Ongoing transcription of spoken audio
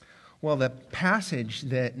Well, the passage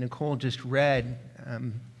that Nicole just read,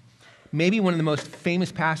 maybe one of the most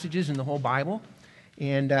famous passages in the whole Bible,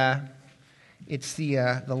 and it's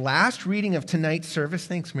the last reading of tonight's service.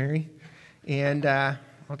 Thanks, Mary. And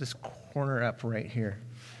I'll just corner up right here.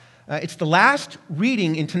 It's the last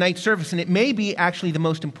reading in tonight's service, and it may be actually the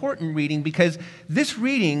most important reading because this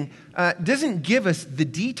reading doesn't give us the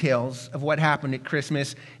details of what happened at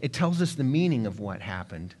Christmas. It tells us the meaning of what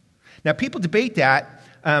happened. Now, people debate that.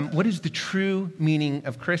 What is the true meaning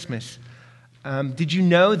of Christmas? Did you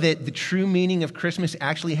know that the true meaning of Christmas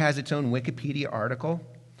actually has its own Wikipedia article?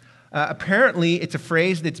 Apparently, it's a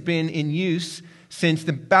phrase that's been in use since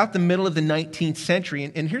about the middle of the 19th century.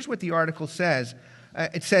 And here's what the article says.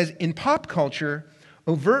 It says, in pop culture,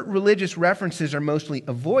 overt religious references are mostly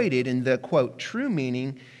avoided, and the, quote, true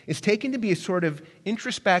meaning is taken to be a sort of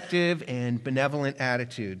introspective and benevolent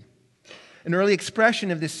attitude. An early expression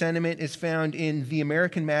of this sentiment is found in The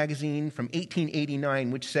American Magazine from 1889,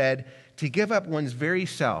 which said, to give up one's very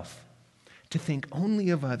self, to think only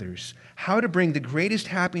of others, how to bring the greatest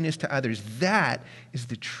happiness to others, that is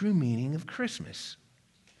the true meaning of Christmas.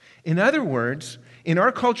 In other words, in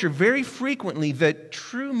our culture, very frequently, the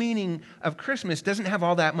true meaning of Christmas doesn't have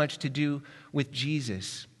all that much to do with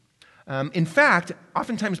Jesus. In fact,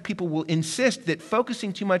 oftentimes people will insist that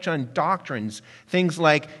focusing too much on doctrines, things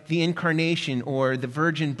like the incarnation or the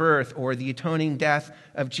virgin birth or the atoning death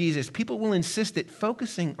of Jesus, people will insist that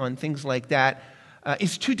focusing on things like that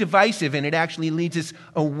is too divisive, and it actually leads us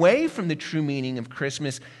away from the true meaning of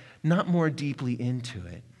Christmas, not more deeply into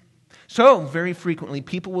it. So, very frequently,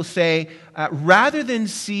 people will say, rather than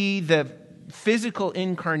see the physical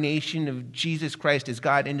incarnation of Jesus Christ as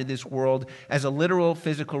God into this world as a literal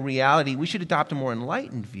physical reality, we should adopt a more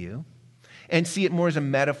enlightened view and see it more as a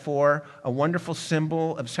metaphor, a wonderful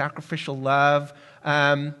symbol of sacrificial love.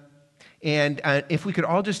 And if we could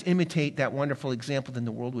all just imitate that wonderful example, then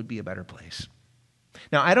the world would be a better place.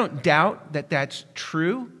 Now, I don't doubt that that's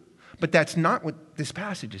true, but that's not what this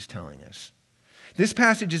passage is telling us. This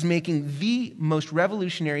passage is making the most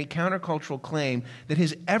revolutionary countercultural claim that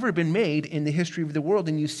has ever been made in the history of the world,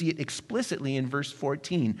 and you see it explicitly in verse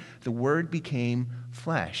 14. The Word became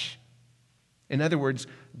flesh. In other words,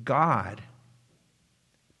 God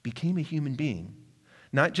became a human being.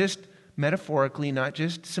 Not just metaphorically, not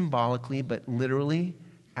just symbolically, but literally,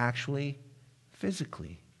 actually,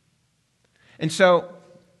 physically. And so,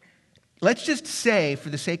 let's just say, for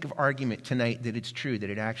the sake of argument tonight, that it's true,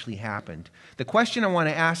 that it actually happened. The question I want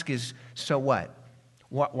to ask is, so what?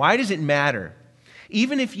 Why does it matter?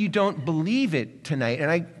 Even if you don't believe it tonight,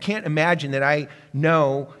 and I can't imagine that I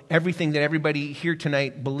know everything that everybody here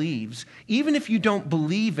tonight believes, even if you don't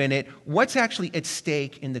believe in it, what's actually at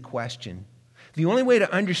stake in the question? The only way to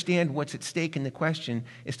understand what's at stake in the question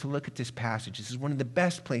is to look at this passage. This is one of the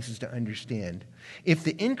best places to understand. If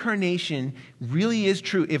the incarnation really is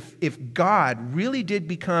true, if God really did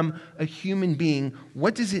become a human being,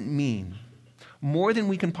 what does it mean? More than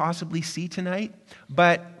we can possibly see tonight,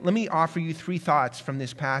 but let me offer you three thoughts from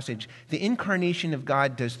this passage. The incarnation of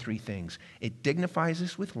God does three things. It dignifies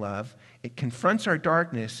us with love, it confronts our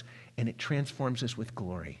darkness, and it transforms us with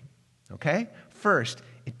glory. Okay? First,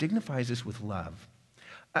 it dignifies us with love.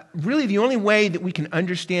 Really, the only way that we can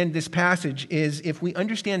understand this passage is if we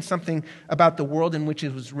understand something about the world in which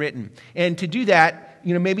it was written. And to do that,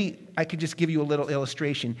 maybe I could just give you a little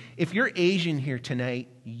illustration. If you're Asian here tonight,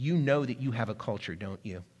 you know that you have a culture, don't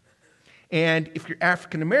you? And if you're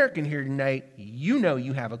African American here tonight, you know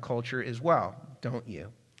you have a culture as well, don't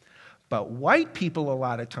you? But white people, a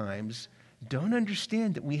lot of times, don't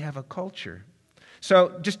understand that we have a culture.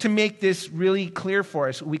 So just to make this really clear for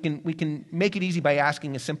us, we can make it easy by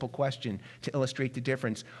asking a simple question to illustrate the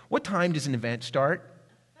difference. What time does an event start?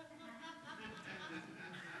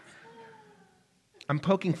 I'm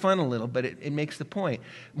poking fun a little, but it makes the point.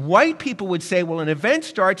 White people would say, well, an event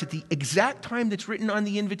starts at the exact time that's written on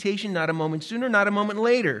the invitation, not a moment sooner, not a moment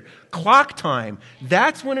later. Clock time.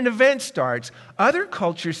 That's when an event starts. Other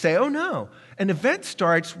cultures say, oh no, an event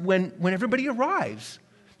starts when everybody arrives.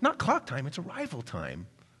 Not clock time, it's arrival time.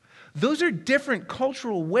 Those are different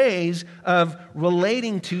cultural ways of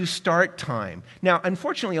relating to start time. Now,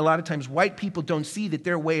 unfortunately, a lot of times white people don't see that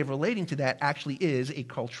their way of relating to that actually is a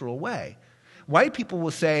cultural way. White people will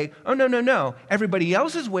say, oh, no, everybody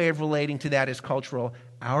else's way of relating to that is cultural.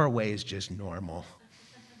 Our way is just normal.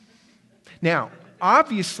 Now,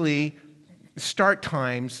 obviously, start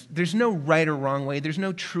times, there's no right or wrong way. There's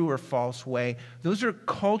no true or false way. Those are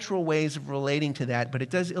cultural ways of relating to that, but it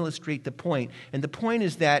does illustrate the point. And the point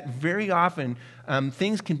is that very often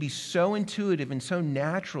things can be so intuitive and so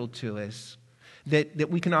natural to us that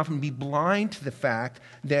we can often be blind to the fact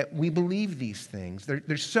that we believe these things.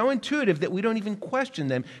 They're so intuitive that we don't even question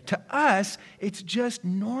them. To us, it's just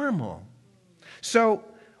normal. So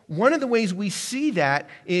one of the ways we see that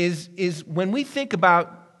is when we think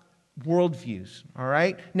about worldviews, all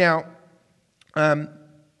right? Now, a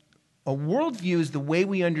worldview is the way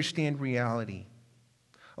we understand reality.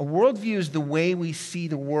 A worldview is the way we see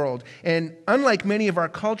the world. And unlike many of our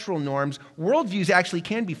cultural norms, worldviews actually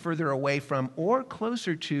can be further away from or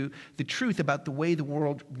closer to the truth about the way the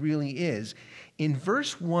world really is. In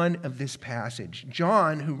verse 1 of this passage,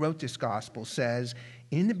 John, who wrote this gospel, says,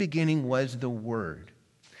 "In the beginning was the Word."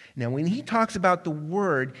 Now, when he talks about the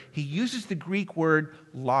Word, he uses the Greek word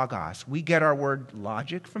logos. We get our word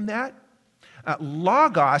logic from that.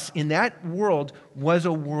 Logos in that world was a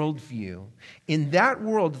worldview. In that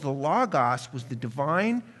world, the logos was the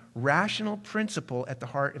divine, rational principle at the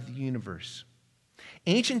heart of the universe.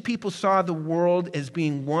 Ancient people saw the world as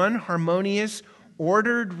being one harmonious,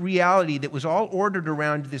 ordered reality that was all ordered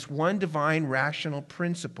around this one divine, rational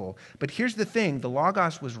principle. But here's the thing, the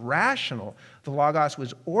logos was rational, the logos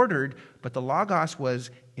was ordered, but the logos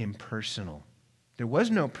was impersonal. There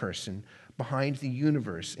was no person behind the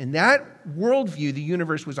universe. In that worldview, the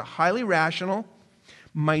universe was a highly rational,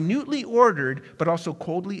 minutely ordered, but also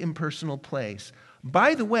coldly impersonal place.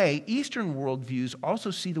 By the way, Eastern worldviews also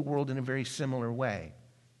see the world in a very similar way.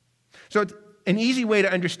 So it's an easy way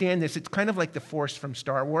to understand this, it's kind of like the Force from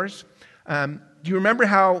Star Wars. Do you remember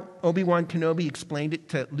how Obi-Wan Kenobi explained it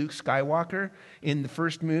to Luke Skywalker in the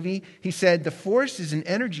first movie? He said, "The Force is an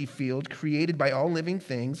energy field created by all living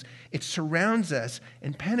things. It surrounds us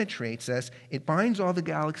and penetrates us. It binds all the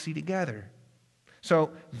galaxy together."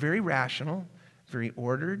 So, very rational, very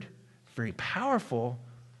ordered, very powerful,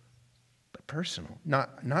 but personal.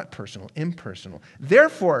 Not personal, impersonal.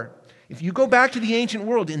 Therefore, if you go back to the ancient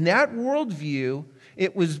world, in that worldview,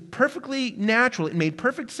 it was perfectly natural. It made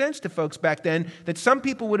perfect sense to folks back then that some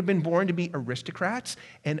people would have been born to be aristocrats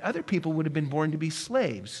and other people would have been born to be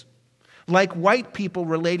slaves. Like white people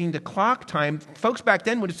relating to clock time, folks back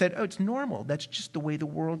then would have said, "Oh, it's normal. That's just the way the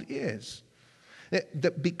world is."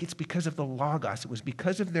 It's because of the logos. It was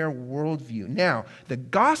because of their worldview. Now, the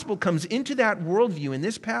gospel comes into that worldview in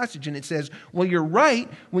this passage and it says, well, you're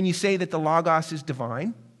right when you say that the logos is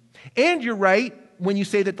divine, and you're right when you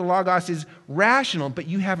say that the logos is rational, but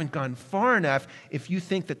you haven't gone far enough if you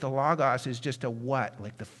think that the logos is just a what,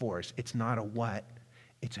 like the Force. It's not a what,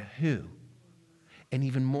 it's a who. And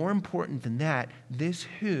even more important than that, this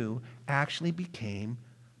who actually became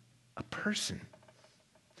a person.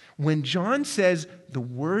 When John says the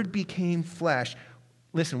Word became flesh,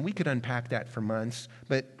 listen, we could unpack that for months,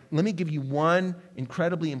 but let me give you one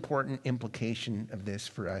incredibly important implication of this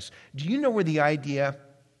for us. Do you know where the idea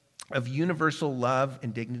of universal love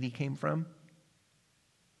and dignity came from?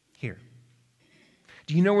 Here.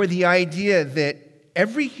 Do you know where the idea that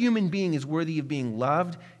every human being is worthy of being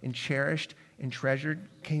loved and cherished and treasured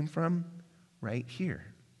came from? Right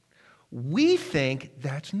here. We think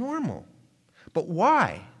that's normal. But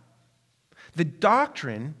why? The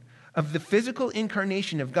doctrine of the physical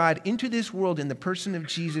incarnation of God into this world in the person of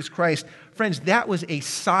Jesus Christ, friends, that was a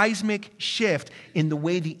seismic shift in the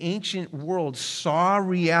way the ancient world saw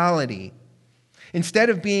reality. Instead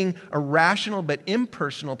of being a rational but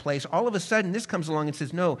impersonal place, all of a sudden this comes along and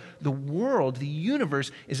says, no, the world, the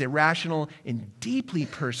universe, is a rational and deeply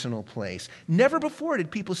personal place. Never before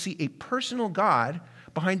did people see a personal God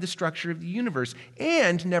behind the structure of the universe.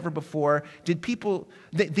 And never before did people,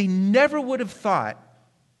 they never would have thought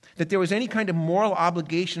that there was any kind of moral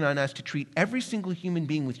obligation on us to treat every single human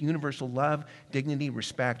being with universal love, dignity,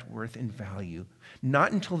 respect, worth, and value.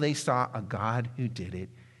 Not until they saw a God who did it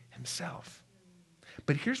himself.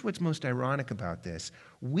 But here's what's most ironic about this.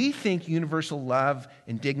 We think universal love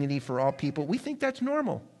and dignity for all people, we think that's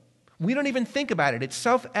normal. We don't even think about it. It's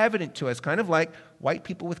self-evident to us, kind of like white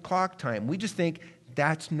people with clock time. We just think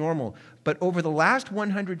that's normal. But over the last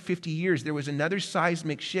 150 years, there was another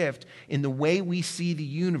seismic shift in the way we see the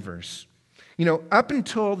universe. You know, up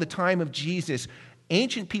until the time of Jesus,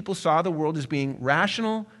 ancient people saw the world as being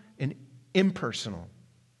rational and impersonal.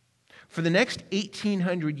 For the next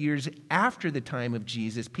 1,800 years after the time of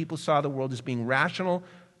Jesus, people saw the world as being rational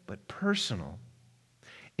but personal.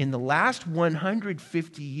 In the last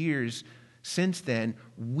 150 years since then,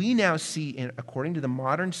 we now see, according to the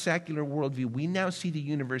modern secular worldview, we now see the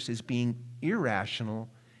universe as being irrational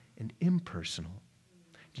and impersonal.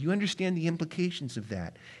 Do you understand the implications of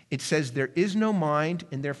that? It says there is no mind,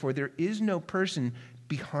 and therefore there is no person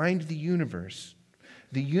behind the universe.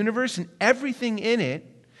 The universe and everything in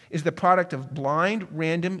it is the product of blind,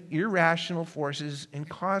 random, irrational forces and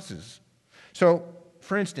causes. So,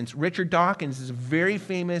 for instance, Richard Dawkins is a very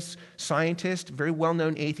famous scientist, very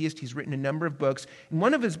well-known atheist. He's written a number of books. In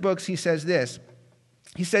one of his books, he says this.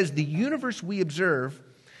 He says, the universe we observe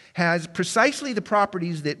has precisely the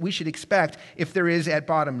properties that we should expect if there is at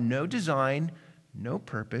bottom no design, no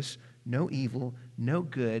purpose, no evil, no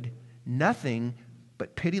good, nothing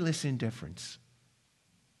but pitiless indifference.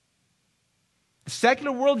 The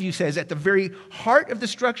secular worldview says at the very heart of the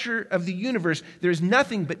structure of the universe, there's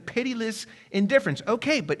nothing but pitiless indifference.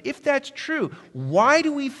 Okay, but if that's true, why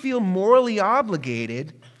do we feel morally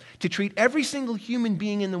obligated to treat every single human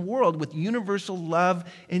being in the world with universal love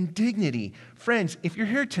and dignity? Friends, if you're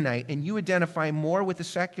here tonight and you identify more with the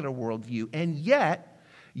secular worldview, and yet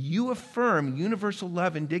you affirm universal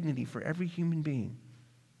love and dignity for every human being,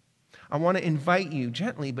 I want to invite you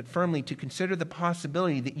gently but firmly to consider the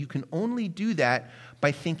possibility that you can only do that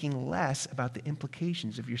by thinking less about the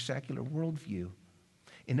implications of your secular worldview.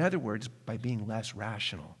 In other words, by being less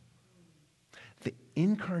rational. The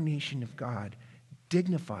incarnation of God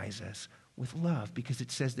dignifies us with love because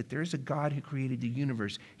it says that there is a God who created the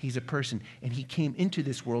universe. He's a person, and he came into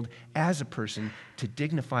this world as a person to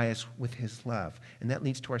dignify us with his love. And that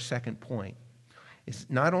leads to our second point. Is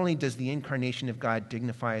not only does the incarnation of God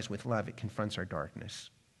dignify us with love, it confronts our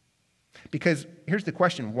darkness. Because here's the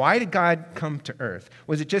question, why did God come to earth?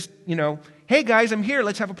 Was it just, hey guys, I'm here,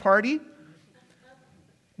 let's have a party?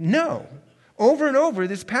 No. Over and over,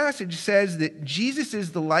 this passage says that Jesus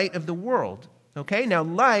is the light of the world. Okay, now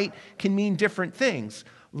light can mean different things.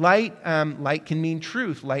 Light can mean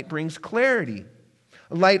truth. Light brings clarity.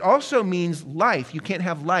 Light also means life. You can't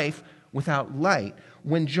have life without light.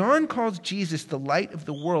 When John calls Jesus the light of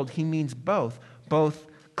the world, he means both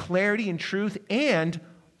clarity and truth and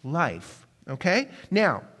life. Okay?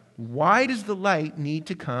 Now, why does the light need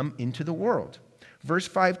to come into the world? Verse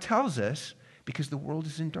 5 tells us, because the world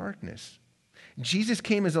is in darkness. Jesus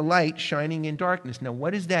came as a light shining in darkness. Now,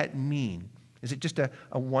 what does that mean? Is it just a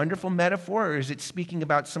wonderful metaphor, or is it speaking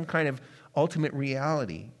about some kind of ultimate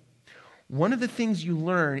reality? One of the things you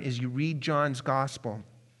learn as you read John's gospel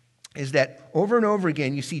is that over and over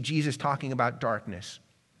again you see Jesus talking about darkness.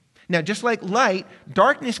 Now, just like light,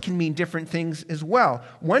 darkness can mean different things as well.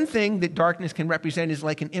 One thing that darkness can represent is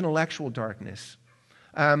like an intellectual darkness.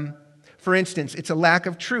 For instance, it's a lack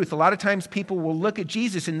of truth. A lot of times people will look at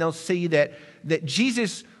Jesus and they'll see that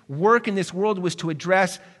Jesus' work in this world was to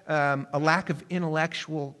address a lack of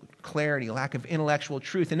intellectual clarity, a lack of intellectual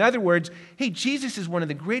truth. In other words, hey, Jesus is one of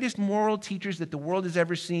the greatest moral teachers that the world has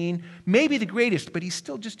ever seen, maybe the greatest, but he's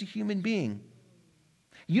still just a human being.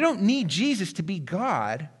 You don't need Jesus to be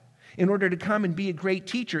God in order to come and be a great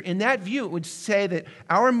teacher. In that view, it would say that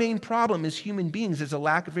our main problem as human beings is a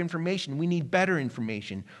lack of information. We need better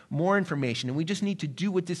information, more information, and we just need to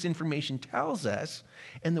do what this information tells us,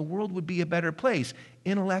 and the world would be a better place.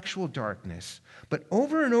 Intellectual darkness. But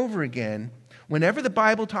over and over again, whenever the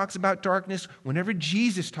Bible talks about darkness, whenever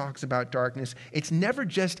Jesus talks about darkness, it's never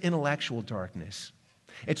just intellectual darkness.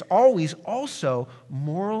 It's always also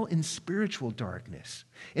moral and spiritual darkness.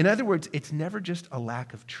 In other words, it's never just a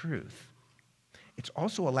lack of truth. It's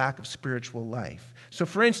also a lack of spiritual life. So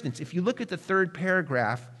for instance, if you look at the third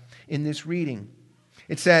paragraph in this reading,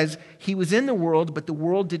 it says, he was in the world, but the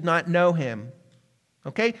world did not know him.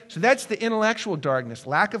 Okay, so that's the intellectual darkness,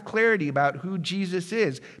 lack of clarity about who Jesus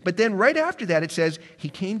is. But then right after that, it says, he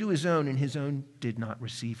came to his own, and his own did not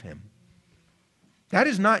receive him. That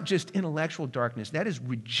is not just intellectual darkness. That is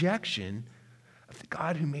rejection of the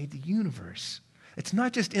God who made the universe. It's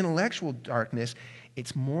not just intellectual darkness.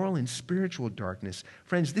 It's moral and spiritual darkness.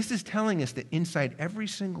 Friends, this is telling us that inside every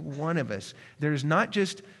single one of us, there is not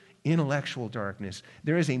just intellectual darkness.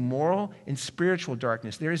 There is a moral and spiritual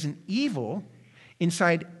darkness. There is an evil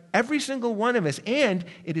inside every single one of us, and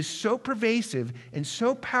it is so pervasive and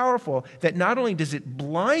so powerful that not only does it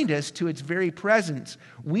blind us to its very presence,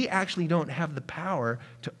 we actually don't have the power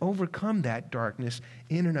to overcome that darkness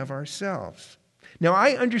in and of ourselves. Now,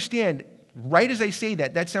 I understand, right as I say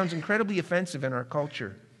that, that sounds incredibly offensive in our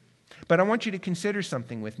culture. But I want you to consider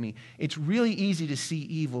something with me. It's really easy to see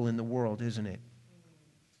evil in the world, isn't it?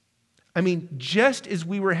 I mean, just as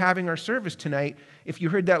we were having our service tonight, if you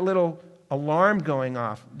heard that little alarm going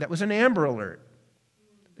off, that was an Amber Alert.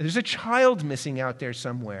 There's a child missing out there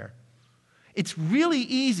somewhere. It's really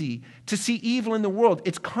easy to see evil in the world.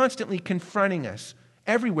 It's constantly confronting us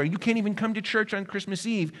everywhere. You can't even come to church on Christmas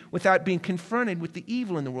Eve without being confronted with the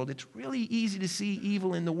evil in the world. It's really easy to see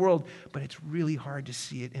evil in the world, but it's really hard to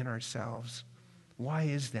see it in ourselves. Why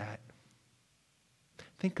is that?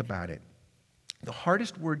 Think about it. The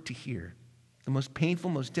hardest word to hear, the most painful,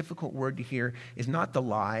 most difficult word to hear is not the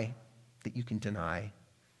lie that you can deny.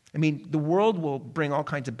 I mean, the world will bring all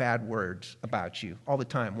kinds of bad words about you all the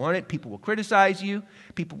time. Won't it? People will criticize you.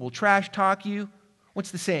 People will trash talk you.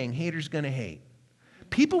 What's the saying? Haters gonna hate.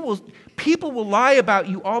 People will lie about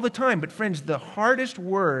you all the time. But friends, the hardest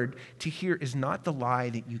word to hear is not the lie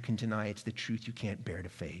that you can deny. It's the truth you can't bear to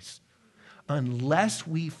face. Unless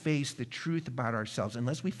we face the truth about ourselves,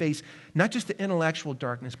 unless we face not just the intellectual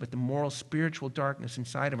darkness, but the moral, spiritual darkness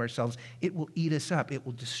inside of ourselves, it will eat us up. It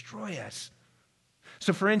will destroy us.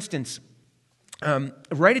 So for instance,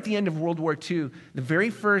 right at the end of World War II, the very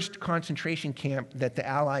first concentration camp that the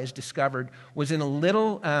Allies discovered was in a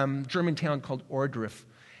little German town called Ohrdruf.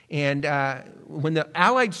 And when the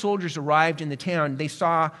Allied soldiers arrived in the town, they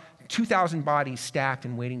saw 2,000 bodies stacked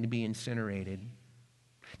and waiting to be incinerated.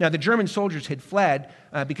 Now, the German soldiers had fled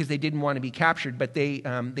because they didn't want to be captured, but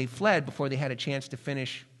they fled before they had a chance to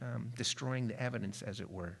finish destroying the evidence, as it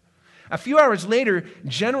were. A few hours later,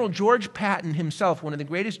 General George Patton himself, one of the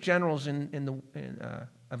greatest generals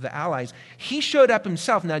of the Allies, he showed up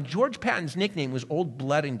himself. Now, George Patton's nickname was Old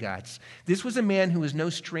Blood and Guts. This was a man who was no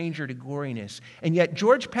stranger to goriness. And yet,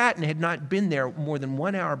 George Patton had not been there more than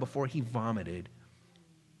 1 hour before he vomited.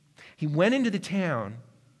 He went into the town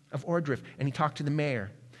of Ohrdruf, and he talked to the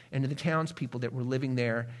mayor and to the townspeople that were living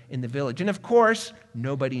there in the village. And of course,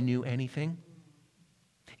 nobody knew anything.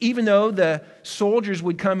 Even though the soldiers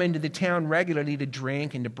would come into the town regularly to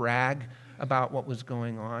drink and to brag about what was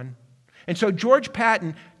going on. And so George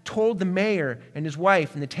Patton told the mayor and his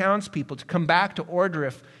wife and the townspeople to come back to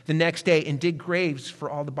Ohrdruf the next day and dig graves for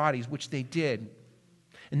all the bodies, which they did.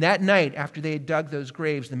 And that night, after they had dug those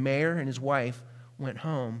graves, the mayor and his wife went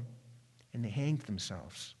home and they hanged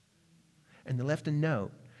themselves. And they left a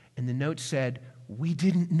note, and the note said, "We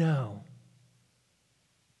didn't know,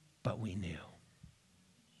 but we knew."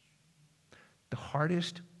 The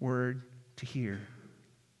hardest word to hear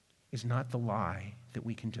is not the lie that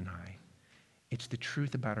we can deny. It's the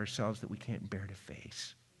truth about ourselves that we can't bear to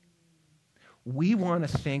face. We want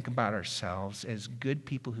to think about ourselves as good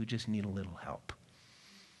people who just need a little help.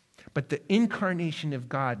 But the incarnation of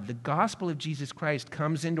God, the gospel of Jesus Christ,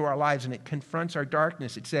 comes into our lives and it confronts our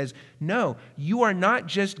darkness. It says, no, you are not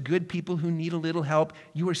just good people who need a little help.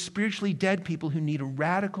 You are spiritually dead people who need a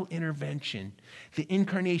radical intervention. The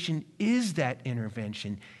incarnation is that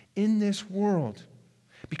intervention in this world.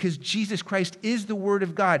 Because Jesus Christ is the Word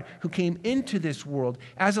of God who came into this world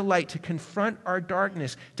as a light to confront our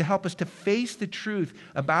darkness, to help us to face the truth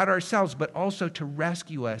about ourselves, but also to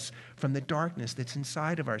rescue us from the darkness that's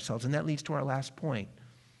inside of ourselves. And that leads to our last point.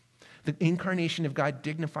 The incarnation of God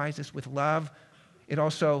dignifies us with love. It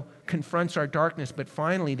also confronts our darkness. But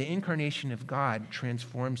finally, the incarnation of God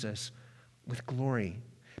transforms us with glory.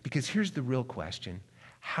 Because here's the real question.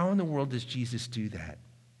 How in the world does Jesus do that?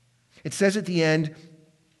 It says at the end,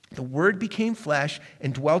 the Word became flesh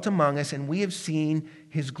and dwelt among us, and we have seen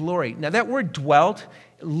His glory. Now, that word dwelt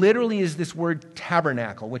literally is this word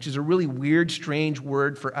tabernacle, which is a really weird, strange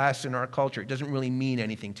word for us in our culture. It doesn't really mean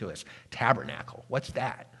anything to us. Tabernacle, what's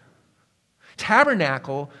that?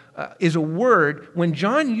 Tabernacle is a word. When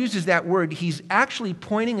John uses that word, he's actually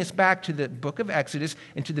pointing us back to the book of Exodus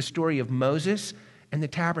and to the story of Moses and the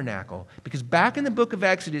tabernacle. Because back in the book of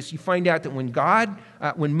Exodus, you find out that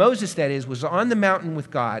when Moses, that is, was on the mountain with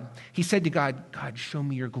God, he said to God, God, show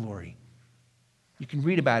me your glory. You can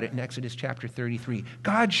read about it in Exodus chapter 33.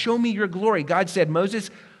 God, show me your glory. God said, Moses,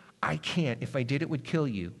 I can't. If I did, it would kill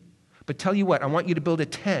you. But tell you what, I want you to build a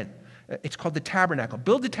tent. It's called the tabernacle.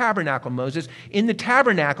 Build the tabernacle, Moses. In the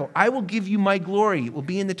tabernacle, I will give you my glory. It will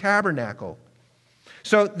be in the tabernacle.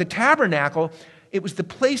 So the tabernacle, it was the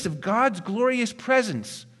place of God's glorious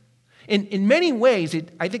presence. In many ways,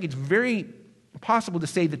 I think it's very possible to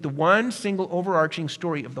say that the one single overarching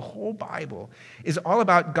story of the whole Bible is all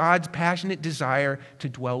about God's passionate desire to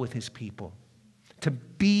dwell with His people, to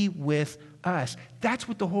be with us. That's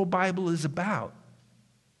what the whole Bible is about.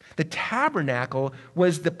 The tabernacle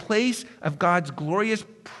was the place of God's glorious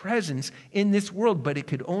presence in this world, but it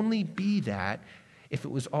could only be that if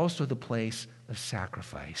it was also the place of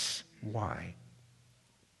sacrifice. Why?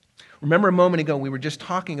 Remember a moment ago, we were just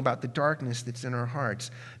talking about the darkness that's in our hearts.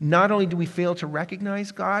 Not only do we fail to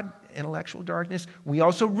recognize God, intellectual darkness, we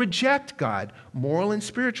also reject God, moral and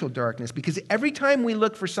spiritual darkness, because every time we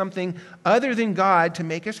look for something other than God to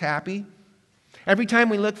make us happy, every time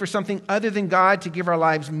we look for something other than God to give our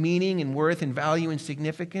lives meaning and worth and value and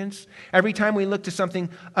significance, every time we look to something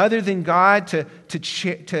other than God to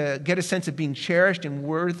get a sense of being cherished and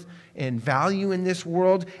worth and value in this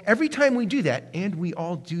world, every time we do that, and we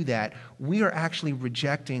all do that, we are actually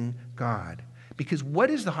rejecting God. Because what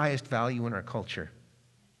is the highest value in our culture?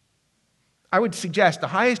 I would suggest the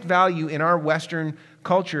highest value in our Western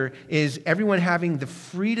culture is everyone having the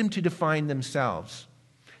freedom to define themselves.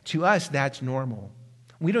 To us, that's normal.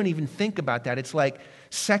 We don't even think about that. It's like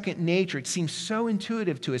second nature. It seems so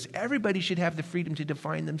intuitive to us. Everybody should have the freedom to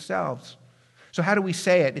define themselves. So how do we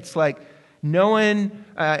say it? It's like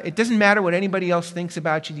it doesn't matter what anybody else thinks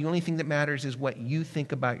about you. The only thing that matters is what you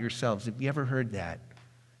think about yourselves. Have you ever heard that?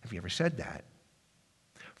 Have you ever said that?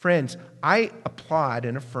 Friends, I applaud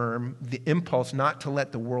and affirm the impulse not to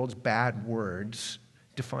let the world's bad words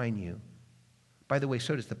define you. By the way,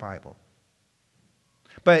 so does the Bible.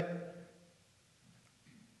 But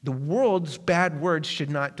the world's bad words should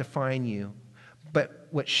not define you. But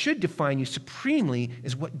what should define you supremely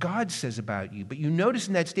is what God says about you. But you notice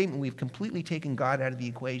in that statement, we've completely taken God out of the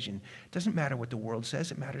equation. It doesn't matter what the world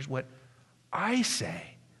says. It matters what I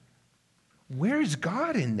say. Where is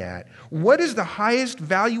God in that? What is the highest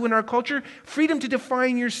value in our culture? Freedom to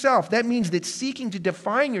define yourself. That means that seeking to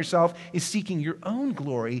define yourself is seeking your own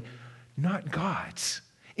glory, not God's.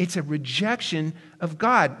 It's a rejection of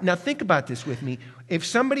God. Now think about this with me. If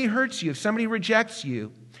somebody hurts you, if somebody rejects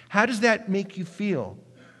you, how does that make you feel?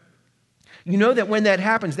 You know that when that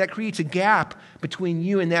happens, that creates a gap between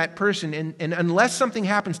you and that person. And unless something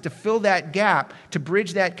happens to fill that gap, to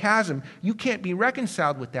bridge that chasm, you can't be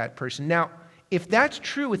reconciled with that person. Now, if that's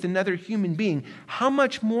true with another human being, how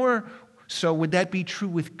much more so would that be true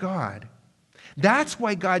with God? That's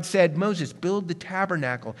why God said, Moses, build the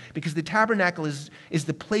tabernacle, because the tabernacle is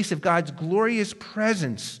the place of God's glorious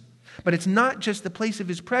presence. But it's not just the place of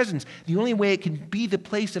his presence. The only way it can be the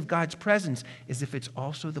place of God's presence is if it's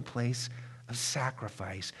also the place of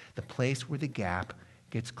sacrifice, the place where the gap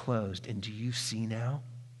gets closed. And do you see now?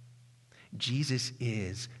 Jesus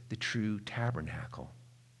is the true tabernacle.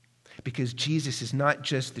 Because Jesus is not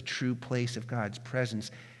just the true place of God's presence,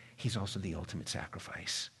 he's also the ultimate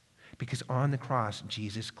sacrifice. Because on the cross,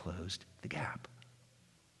 Jesus closed the gap.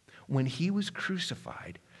 When he was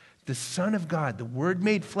crucified, the Son of God, the Word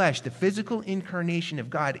made flesh, the physical incarnation of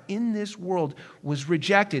God in this world was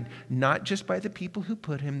rejected, not just by the people who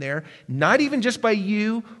put him there, not even just by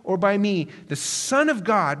you or by me. The Son of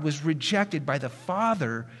God was rejected by the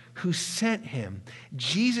Father who sent him.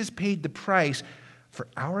 Jesus paid the price for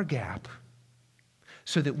our gap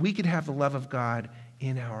so that we could have the love of God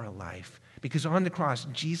in our life. Because on the cross,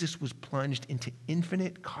 Jesus was plunged into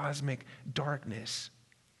infinite cosmic darkness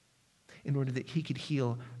in order that he could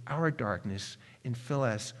heal our darkness and fill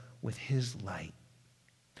us with his light.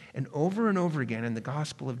 And over again in the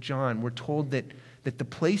Gospel of John, we're told that the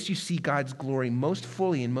place you see God's glory most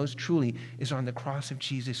fully and most truly is on the cross of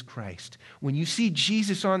Jesus Christ. When you see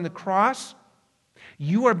Jesus on the cross,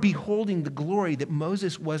 you are beholding the glory that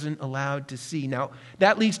Moses wasn't allowed to see. Now,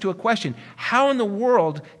 that leads to a question. How in the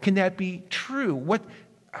world can that be true?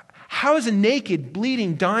 How is a naked,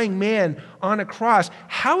 bleeding, dying man on a cross?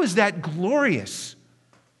 How is that glorious?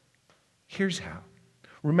 Here's how.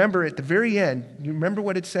 Remember at the very end, you remember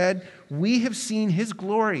what it said? We have seen his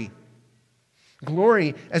glory.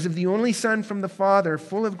 Glory as of the only Son from the Father,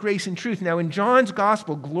 full of grace and truth. Now, in John's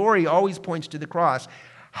gospel, glory always points to the cross.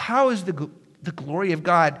 How is the glory of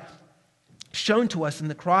God shown to us in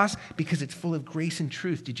the cross? Because it's full of grace and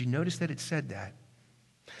truth. Did you notice that it said that?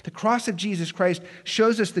 The cross of Jesus Christ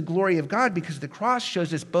shows us the glory of God because the cross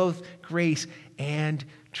shows us both grace and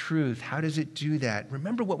truth. How does it do that?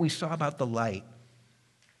 Remember what we saw about the light.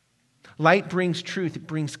 Light brings truth. It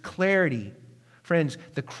brings clarity. Friends,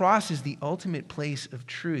 the cross is the ultimate place of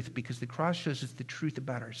truth because the cross shows us the truth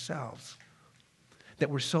about ourselves. That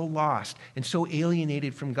we're so lost and so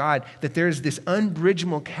alienated from God that there's this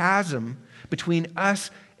unbridgeable chasm between us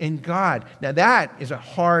and God. Now that is a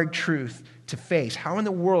hard truth to face. How in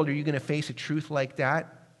the world are you going to face a truth like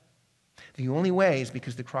that? The only way is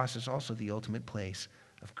because the cross is also the ultimate place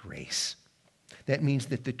of grace. That means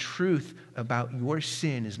that the truth about your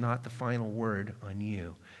sin is not the final word on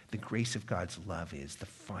you. The grace of God's love is the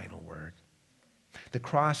final word. The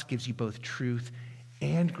cross gives you both truth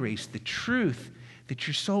and grace. The truth that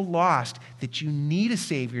you're so lost that you need a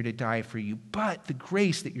Savior to die for you, but the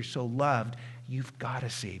grace that you're so loved, you've got a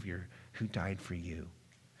Savior who died for you.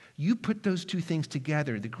 You put those two things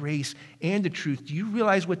together, the grace and the truth. Do you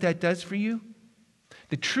realize what that does for you?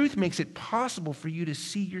 The truth makes it possible for you to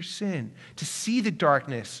see your sin, to see the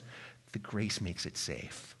darkness. The grace makes it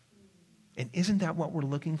safe. And isn't that what we're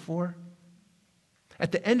looking for?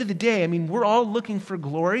 At the end of the day, we're all looking for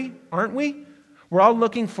glory, aren't we? We're all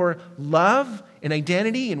looking for love and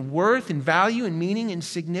identity and worth and value and meaning and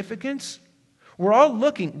significance. We're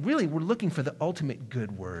looking for the ultimate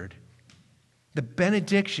good word. The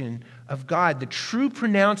benediction of God, the true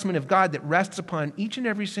pronouncement of God that rests upon each and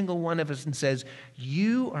every single one of us and says,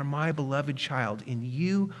 you are my beloved child. In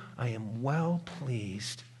you I am well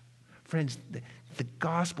pleased. Friends, the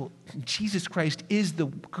gospel, Jesus Christ is the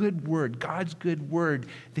good word, God's good word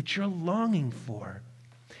that you're longing for.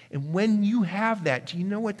 And when you have that, do you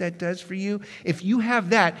know what that does for you? If you have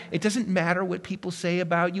that, it doesn't matter what people say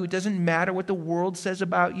about you. It doesn't matter what the world says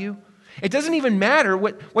about you. It doesn't even matter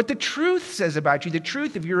what the truth says about you, the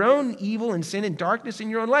truth of your own evil and sin and darkness in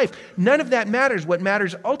your own life. None of that matters. What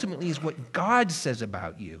matters ultimately is what God says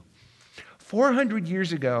about you. 400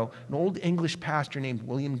 years ago, an old English pastor named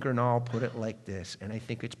William Gurnall put it like this, and I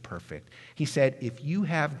think it's perfect. He said, if you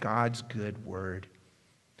have God's good word,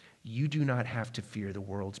 you do not have to fear the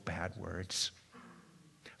world's bad words.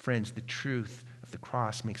 Friends, the truth of the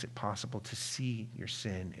cross makes it possible to see your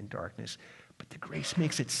sin and darkness, but the grace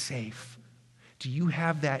makes it safe. Do you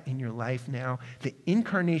have that in your life now? The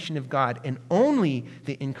incarnation of God, and only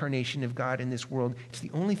the incarnation of God in this world, it's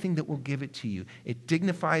the only thing that will give it to you. It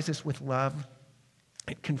dignifies us with love.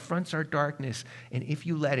 It confronts our darkness, and if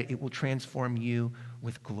you let it, it will transform you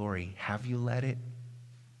with glory. Have you let it?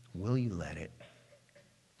 Will you let it?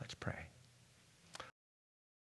 Let's pray.